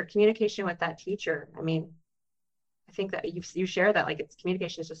teacher, communication with that teacher. I mean, I think that you share that, like, it's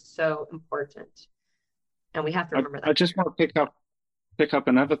communication is just so important, and we have to remember that. I just want to pick up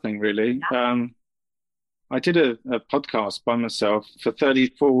another thing, really. Yeah. I did a podcast by myself. For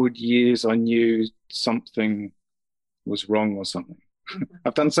 34 years, I knew something was wrong or something.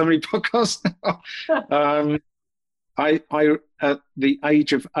 I've done so many podcasts now. I at the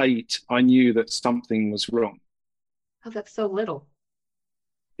age of 8, I knew that something was wrong. Oh, that's so little.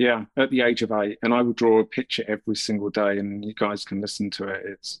 Yeah, at the age of 8. And I would draw a picture every single day, and you guys can listen to it.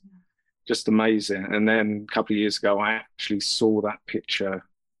 It's just amazing. And then a couple of years ago, I actually saw that picture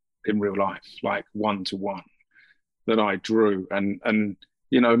in real life, like 1-to-1, that I drew. And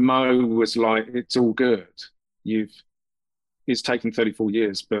Mo was like, it's all good. It's taken 34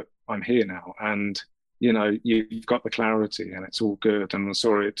 years, but I'm here now. And you've got the clarity and it's all good. And I'm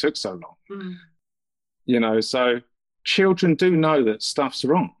sorry it took so long. So children do know that stuff's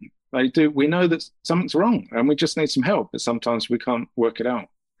wrong. They do. We know that something's wrong and we just need some help, but sometimes we can't work it out.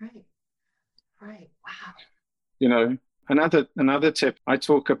 Right. Wow. Another tip, I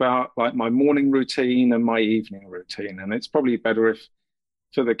talk about like my morning routine and my evening routine. And it's probably better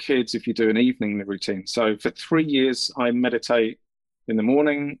for the kids if you do an evening routine. So for 3 years, I meditate in the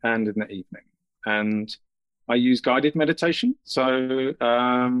morning and in the evening. And I use guided meditation. So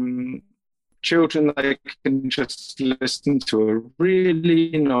children, they can just listen to a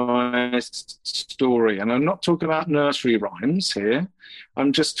really nice story. And I'm not talking about nursery rhymes here.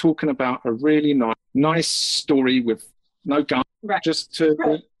 I'm just talking about a really nice story with no gun, right. just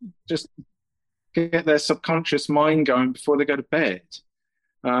get their subconscious mind going before they go to bed.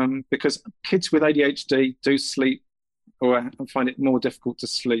 Because kids with ADHD do sleep, or find it more difficult to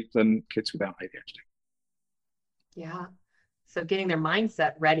sleep than kids without ADHD. Yeah. So getting their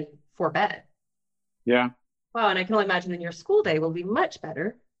mindset ready for bed. Yeah. Wow. And I can only imagine then your school day will be much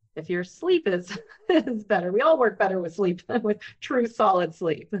better if your sleep is better. We all work better with sleep, with true solid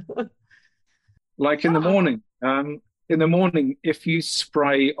sleep. Like in the morning, in the morning, if you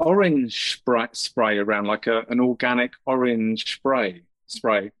spray orange spray around, like an organic orange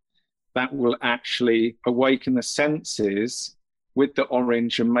spray, that will actually awaken the senses with the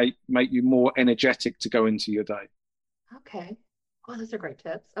orange and make you more energetic to go into your day. Okay. Oh, those are great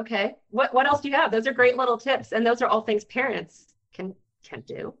tips. Okay. What else do you have? Those are great little tips. And those are all things parents can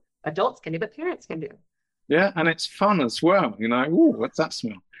do. Adults can do, but parents can do. Yeah, and it's fun as well. Ooh, what's that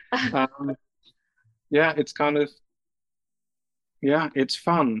smell? Um, yeah, it's kind of yeah, it's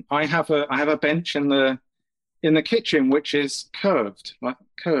fun. I have a bench in the kitchen which is curved,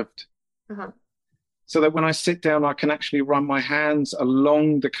 Uh-huh. so that when I sit down, I can actually run my hands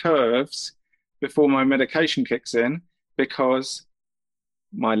along the curves before my medication kicks in, because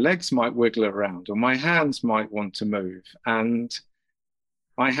my legs might wiggle around or my hands might want to move. And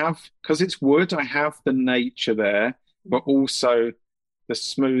because it's wood, I have the nature there, but also the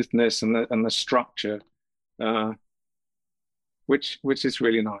smoothness and the structure, uh, which is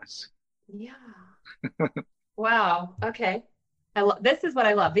really nice. Yeah. Wow. Okay. This is what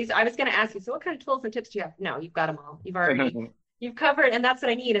I love. I was going to ask you, so what kind of tools and tips do you have? No, you've got them all. You've covered, and that's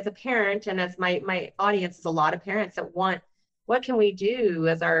what I need as a parent, and as my audience is a lot of parents that want, what can we do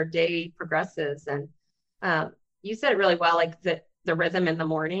as our day progresses? And you said it really well, like the rhythm in the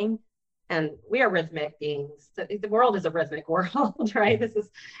morning, and we are rhythmic beings. The world is a rhythmic world, right?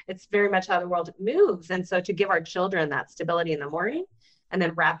 It's very much how the world moves, and so to give our children that stability in the morning, and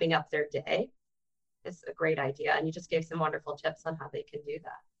then wrapping up their day is a great idea. And you just gave some wonderful tips on how they can do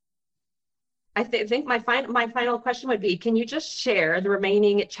that. I think my final question would be, can you just share the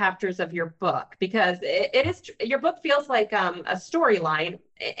remaining chapters of your book? Because it is, your book feels like a storyline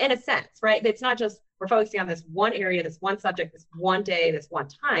in a sense, right? It's not just we're focusing on this one area, this one subject, this one day, this one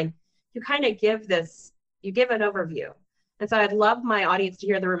time. You kind of give an overview. And so I'd love my audience to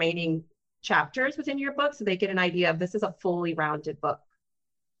hear the remaining chapters within your book so they get an idea of this is a fully rounded book.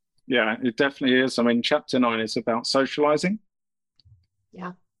 Yeah, it definitely is. I mean, chapter 9 is about socializing.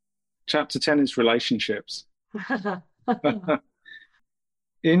 Yeah. Chapter 10 is relationships.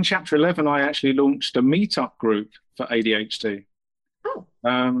 In chapter 11, I actually launched a meetup group for ADHD. Oh.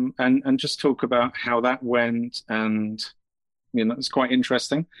 And just talk about how that went, and it's quite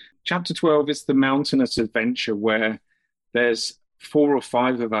interesting. Chapter 12 is the mountainous adventure, where there's 4 or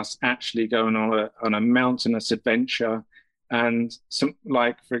 5 of us actually going on a mountainous adventure, and some,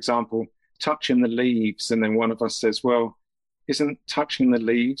 like, for example, touching the leaves, and then one of us says, well, isn't touching the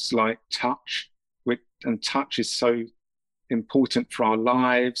leaves like touch? And touch is so important for our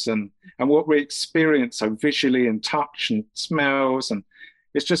lives and what we experience, so visually, and touch and smells, and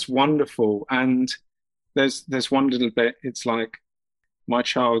it's just wonderful. And there's one little bit, it's like my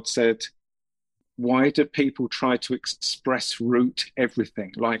child said, why do people try to express root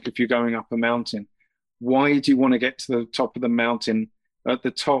everything? Like, if you're going up a mountain, why do you want to get to the top of the mountain at the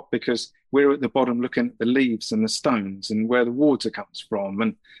top? Because we're at the bottom looking at the leaves and the stones and where the water comes from,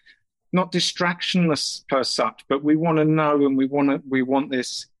 and not distractionless per such, but we want to know, and we want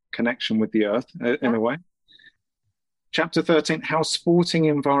this connection with the earth in a way. Chapter 13, how sporting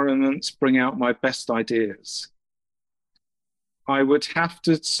environments bring out my best ideas. I would have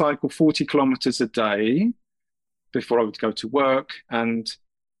to cycle 40 kilometers a day before I would go to work, and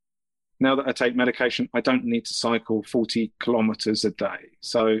now that I take medication, I don't need to cycle 40 kilometers a day.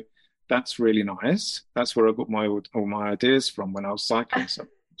 So that's really nice. That's where I got all my ideas from, when I was cycling so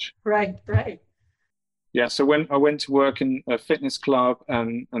much. Right. Yeah, so when I went to work in a fitness club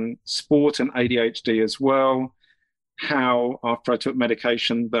and sport and ADHD as well, how after I took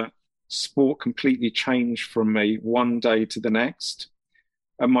medication, that sport completely changed from me one day to the next.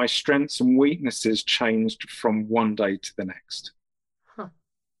 And my strengths and weaknesses changed from one day to the next. Huh.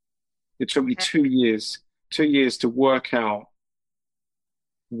 It took me 2 years to work out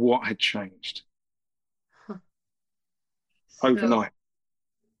what had changed. Huh. Overnight.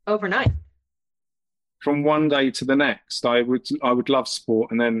 From one day to the next, I would love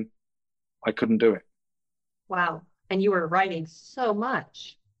sport, and then I couldn't do it. Wow. And you were writing so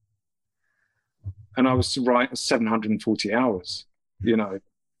much. And I was writing 740 hours,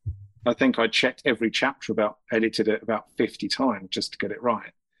 I think I checked every chapter, edited it about 50 times just to get it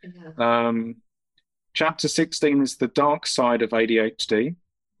right. Yeah. Chapter 16 is the dark side of ADHD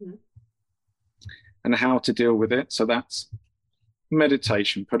and how to deal with it. So that's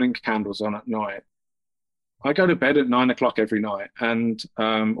meditation, putting candles on at night. I go to bed at 9 o'clock every night, and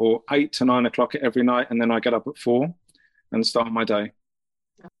or 8 to 9 o'clock every night, and then I get up at 4 and start my day.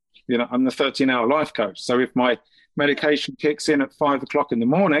 I'm the 13-hour life coach. So if my medication kicks in at 5 o'clock in the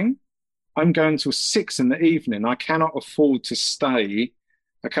morning, I'm going till 6 in the evening. I cannot afford to stay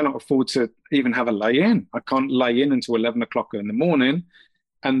I cannot afford to even have a lay in. I can't lay in until 11 o'clock in the morning,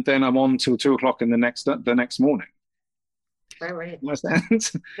 and then I'm on till 2 o'clock in the next morning. Right, right. Makes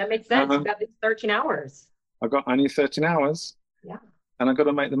sense. That makes sense. You've got these 13 hours. I got only 13 hours, Yeah. and I've got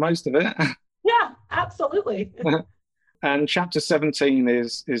to make the most of it. Yeah, absolutely. And chapter 17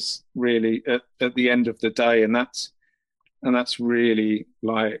 is really at the end of the day, and that's really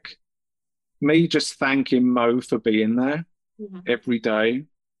like me just thanking Mo for being there every day.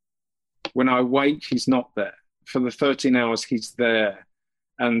 When I wake, he's not there. For the 13 hours, he's there,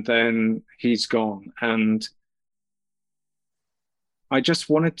 and then he's gone. And I just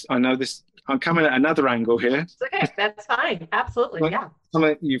wanted, I know this, I'm coming at another angle here. It's okay, that's fine. Absolutely, yeah.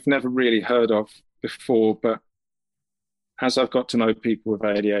 Something you've never really heard of before, but as I've got to know people with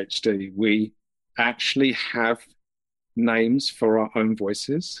ADHD, we actually have names for our own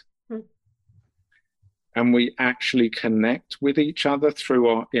voices. And we actually connect with each other through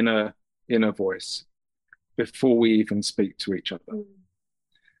our inner voice before we even speak to each other.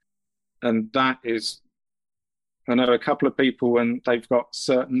 And that is, I know a couple of people and they've got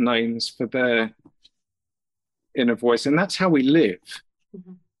certain names for their inner voice, and that's how we live.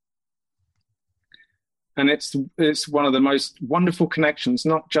 And it's one of the most wonderful connections,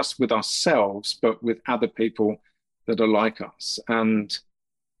 not just with ourselves, but with other people that are like us. And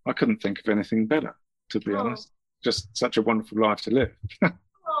I couldn't think of anything better, to be honest. Just such a wonderful life to live.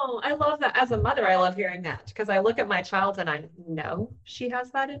 Oh, I love that. As a mother, I love hearing that, because I look at my child and I know she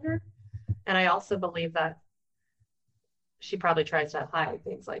has that in her. And I also believe that she probably tries to hide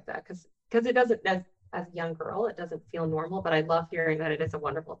things like that because it doesn't, as a young girl, it doesn't feel normal. But I love hearing that it is a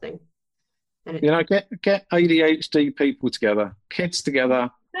wonderful thing. And get ADHD people together, kids together,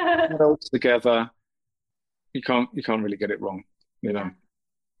 adults together. You can't really get it wrong, you know.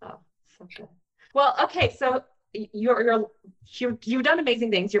 Oh, so good. Well, okay, so you've done amazing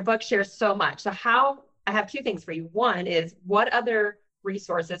things. Your book shares so much. So I have two things for you. One is, what other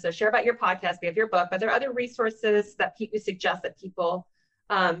resources, so share about your podcast, we have your book, but there are other resources that you suggest that people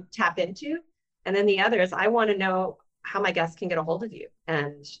tap into? And then the other is, I want to know how my guests can get a hold of you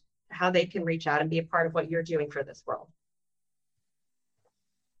and how they can reach out and be a part of what you're doing for this world.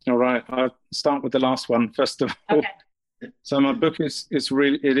 All right, I'll start with the last one first of all. Okay. So my book is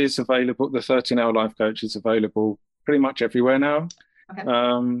available. The 13-Hour Life Coach is available pretty much everywhere now.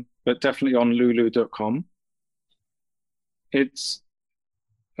 Okay. But definitely on lulu.com. It's,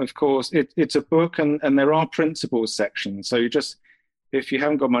 of course, it's a book, and there are principles sections. So if you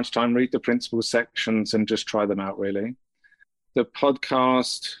haven't got much time, read the principles sections and just try them out, really. The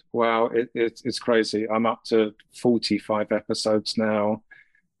podcast, wow, it's crazy. I'm up to 45 episodes now.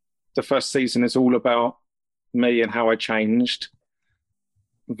 The first season is all about me and how I changed.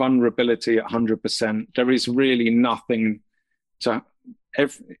 Vulnerability at 100%. There is really nothing to...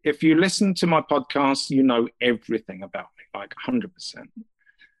 If you listen to my podcast, you know everything about me, like 100%.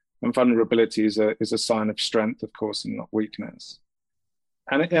 And vulnerability is a sign of strength, of course, and not weakness.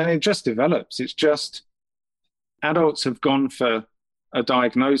 And it just develops. It's just adults have gone for a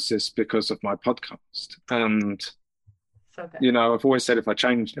diagnosis because of my podcast. And, you know, I've always said if I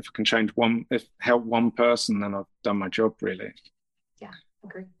can help one person, then I've done my job, really. Yeah,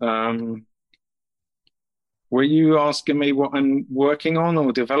 agree. Were you asking me what I'm working on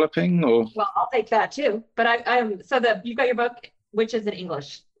or developing, or? Well, I'll take that too. But you've got your book, which is in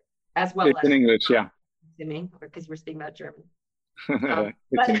English as well. It's in English, yeah. Assuming, because we're speaking about German. And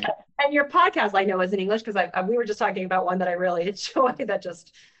your podcast, I know, is in English, because we were just talking about one that I really enjoy that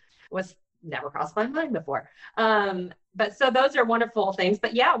just was never crossed my mind before. But so those are wonderful things.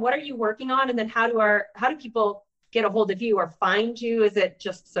 But yeah, what are you working on? And then how do people get a hold of you or find you? Is it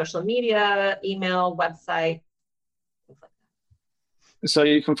just social media, email, website? So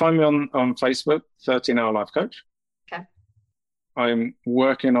you can find me on Facebook, 13-Hour Life Coach. Okay. I'm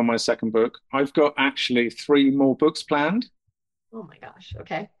working on my second book. I've got actually 3 more books planned. Oh my gosh.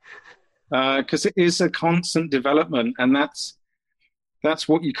 Okay. Because it is a constant development, and that's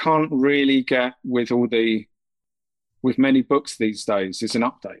what you can't really get with many books these days, is an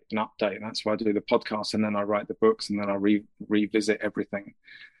update. That's why I do the podcast, and then I write the books, and then I revisit everything.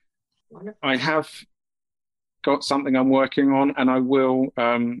 Wonderful. I have got something I'm working on, and I will.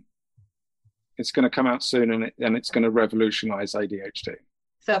 It's going to come out soon, and it's going to revolutionize ADHD.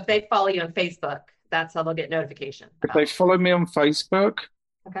 So if they follow you on Facebook, that's how they'll get notification. If they follow me on Facebook,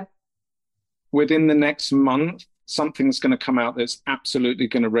 okay, within the next month, something's going to come out that's absolutely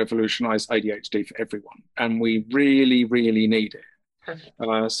going to revolutionize ADHD for everyone. And we really, really need it.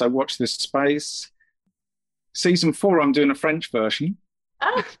 Perfect. So watch this space. Season 4, I'm doing a French version.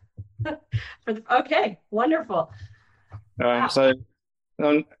 Okay, wonderful. Wow. So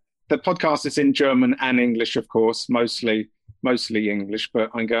the podcast is in German and English, of course, mostly English, but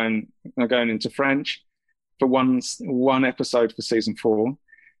I'm going into French for one episode for season 4.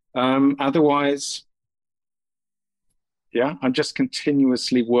 Otherwise, yeah, I'm just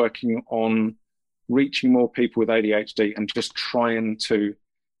continuously working on reaching more people with ADHD and just trying to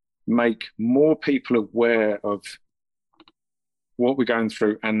make more people aware of what we're going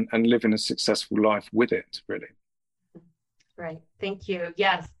through and living a successful life with it, really. Right. Thank you.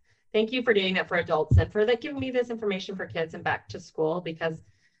 Yes. Thank you for doing that for adults and for giving me this information for kids and back to school, because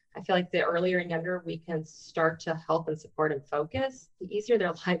I feel like the earlier and younger we can start to help and support and focus, the easier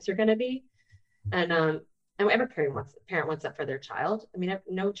their lives are going to be. And every parent wants that for their child. I mean,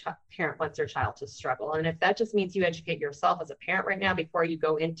 no parent wants their child to struggle. And if that just means you educate yourself as a parent right now before you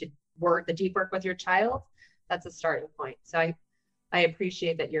go into the deep work with your child, that's a starting point. So I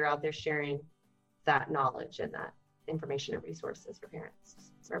appreciate that you're out there sharing that knowledge and that information and resources for parents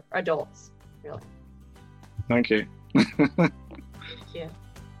or adults, really. Thank you. Thank you.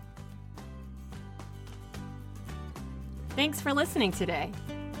 Thanks for listening today.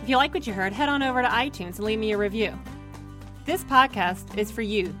 If you like what you heard, head on over to iTunes and leave me a review. This podcast is for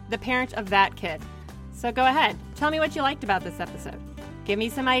you, the parent of that kid. So go ahead, tell me what you liked about this episode. Give me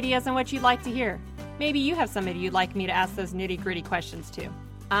some ideas on what you'd like to hear. Maybe you have somebody you'd like me to ask those nitty-gritty questions to.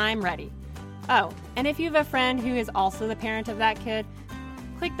 I'm ready. Oh, and if you have a friend who is also the parent of that kid,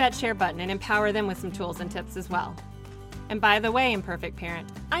 click that share button and empower them with some tools and tips as well. And by the way, imperfect parent,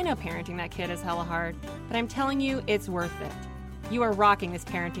 I know parenting that kid is hella hard, but I'm telling you, it's worth it. You are rocking this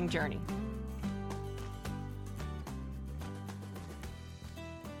parenting journey.